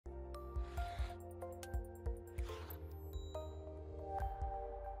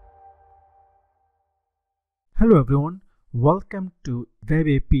Hello everyone, welcome to Web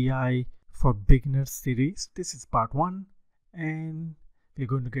API for Beginners series. This is part 1 and we're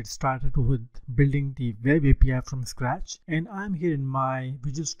going to get started with building the Web API from scratch. And I'm here in my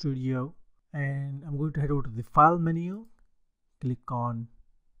Visual Studio and I'm going to head over to the File menu, click on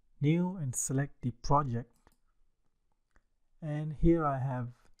New and select the project. And here I have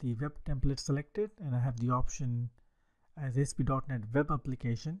the web template selected and I have the option as ASP.NET Web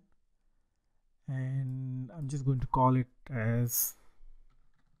Application. And I'm just going to call it as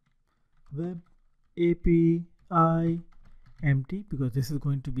Web API empty because this is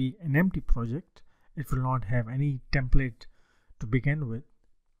going to be an empty project. It will not have any template to begin with.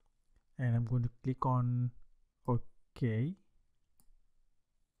 And I'm going to click on OK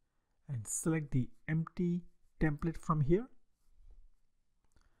and select the empty template from here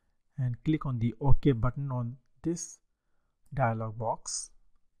and click on the OK button on this dialog box.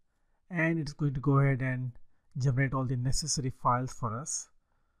 And it's going to go ahead and generate all the necessary files for us.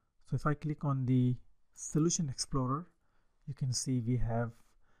 So if I click on the Solution Explorer, you can see we have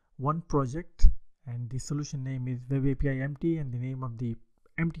one project and the solution name is Web API Empty and the name of the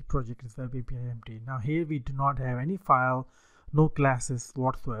empty project is Web API Empty. Now here we do not have any file, no classes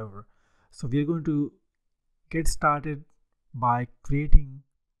whatsoever. So we are going to get started by creating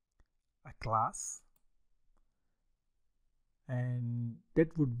a class. And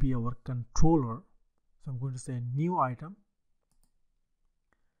that would be our controller. So I'm going to say new item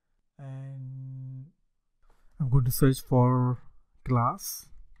and I'm going to search for class,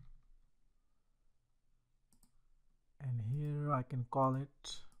 and here I can call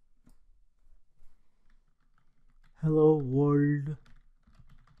it hello world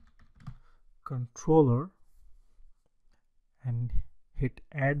controller and hit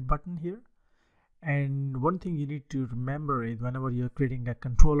add button here. And one thing you need to remember is whenever you're creating a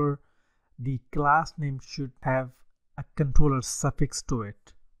controller, the class name should have a controller suffix to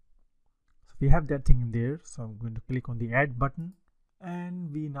it. So we have that thing in there. So I'm going to click on the add button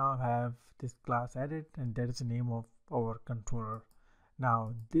and we now have this class added and that is the name of our controller.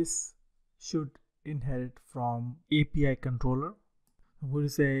 Now this should inherit from API controller. I'm going to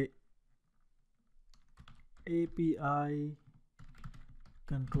say API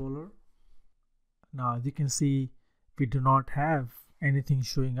controller. Now as you can see, we do not have anything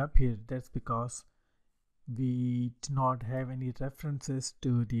showing up here. That's because we do not have any references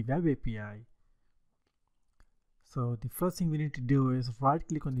to the Web API. So the first thing we need to do is right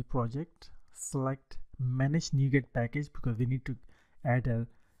click on the project, select manage NuGet package because we need to add a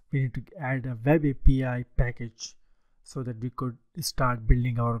Web API package so that we could start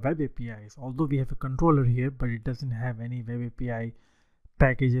building our Web APIs. Although we have a controller here, but it doesn't have any Web API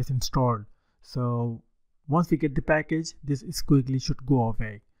packages installed. So once we get the package, this squiggly should go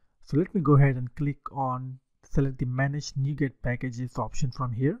away. So let me go ahead and click on select the manage NuGet packages option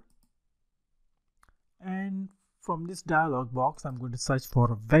from here. And from this dialog box, I'm going to search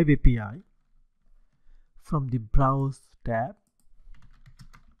for a Web API from the browse tab.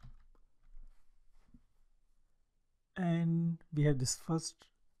 And we have this first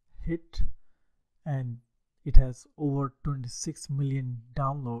hit and it has over 26 million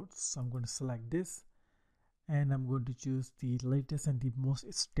downloads. So I'm going to select this and I'm going to choose the latest and the most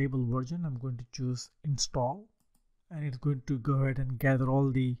stable version. I'm going to choose install and it's going to go ahead and gather all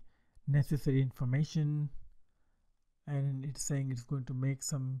the necessary information, and it's saying it's going to make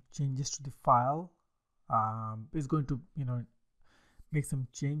some changes to the file. It's going to make some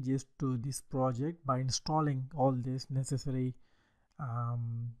changes to this project by installing all these necessary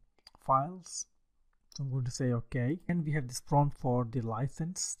files. So I'm going to say OK, and we have this prompt for the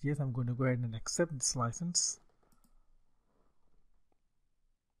license. Yes, I'm going to go ahead and accept this license,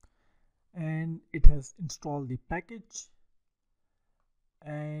 and it has installed the package.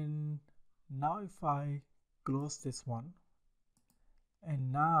 And now if I close this one,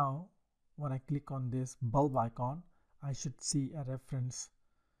 and now when I click on this bulb icon, I should see a reference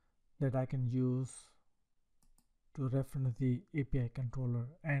that I can use to reference the API controller.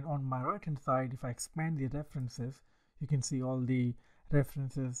 And on my right hand side, if I expand the references, you can see all the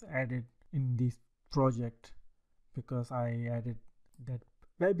references added in this project because I added that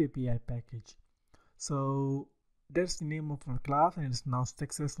Web API package. So that's the name of our class and it's now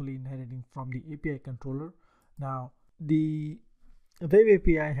successfully inheriting from the API controller. Now the Web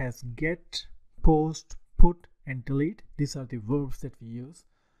API has get, post, put and delete. These are the verbs that we use.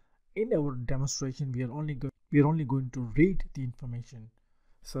 In our demonstration, we are only going to read the information.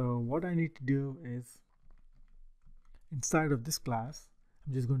 So what I need to do is inside of this class,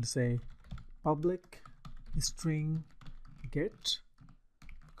 I'm just going to say public string get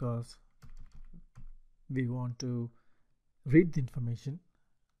because we want to read the information,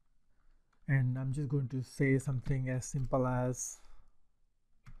 and I'm just going to say something as simple as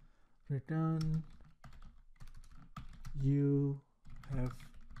return you have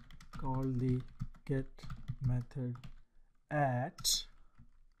called the get method at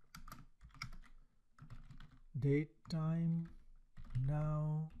date time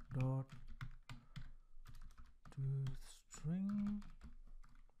now dot to string.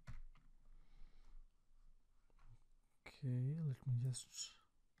 Okay, let me just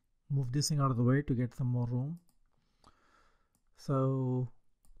move this thing out of the way to get some more room. So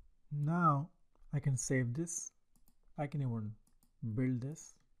now I can save this. I can even build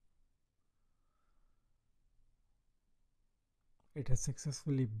this. It has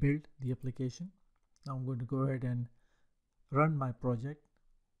successfully built the application. Now I'm going to go ahead and run my project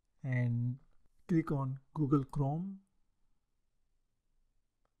and click on Google Chrome,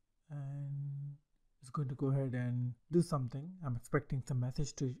 and it's going to go ahead and do something. I'm expecting some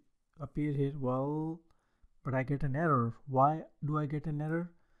message to appear here. Well, but I get an error. Why do I get an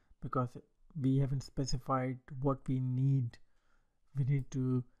error? Because we haven't specified what we need. We need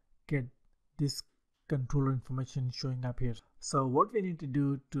to get this controller information showing up here. So what we need to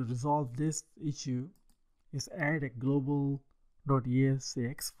do to resolve this issue is add a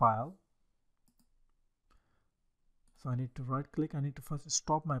global.esax file. So I need to right click. I need to first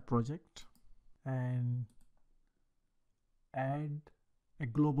stop my project and add a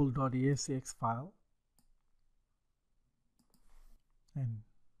global.esax file and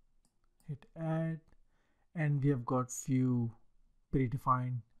hit add, and we have got few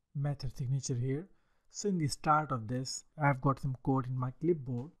predefined method signature here. So in the start of this, I've got some code in my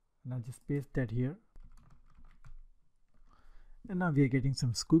clipboard, and I'll just paste that here. And now we are getting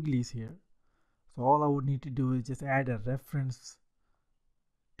some squigglies here. So all I would need to do is just add a reference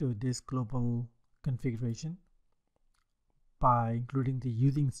to this global configuration by including the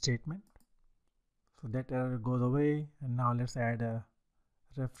using statement. So that error goes away, and now let's add a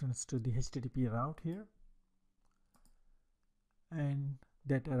reference to the HTTP route here, and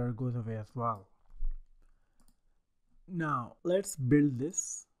that error goes away as well. Now let's build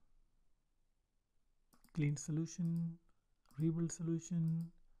this. Clean solution, rebuild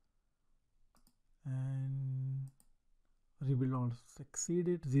solution, and rebuild all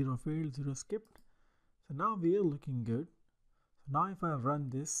succeeded, 0 failed, 0 skipped. So now we are looking good. So now if I run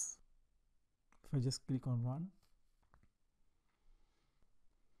this, if I just click on run,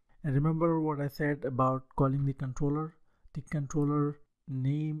 and remember what I said about calling the controller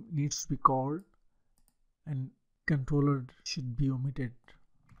name needs to be called, and controller should be omitted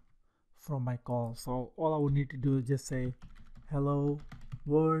from my call. So all I would need to do is just say hello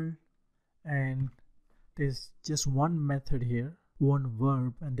world, and there's just one method here, one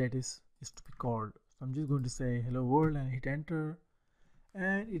verb, and that is to be called. So I'm just going to say hello world and hit enter,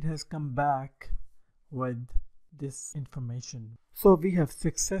 and it has come back with this information. So we have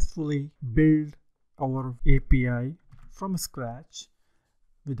successfully built our API from scratch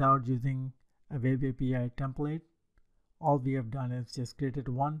without using a web API template. All we have done is just created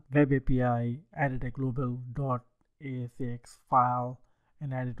one web API, added a global.asax file,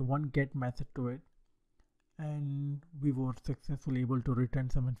 and added one get method to it, and we were successfully able to return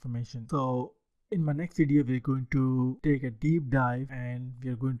some information. So in my next video, we're going to take a deep dive, and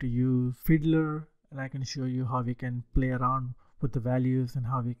we're going to use Fiddler, and I can show you how we can play around with the values and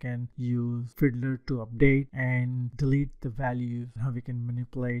how we can use Fiddler to update and delete the values, and how we can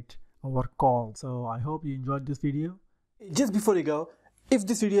manipulate our call. So I hope you enjoyed this video. Just before you go, if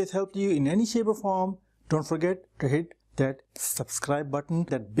this video has helped you in any shape or form, don't forget to hit that subscribe button,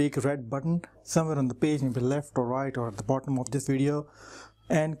 that big red button somewhere on the page, maybe left or right or at the bottom of this video,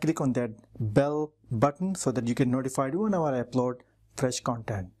 and click on that bell button so that you get notified whenever I upload fresh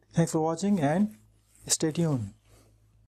content. Thanks for watching, and stay tuned.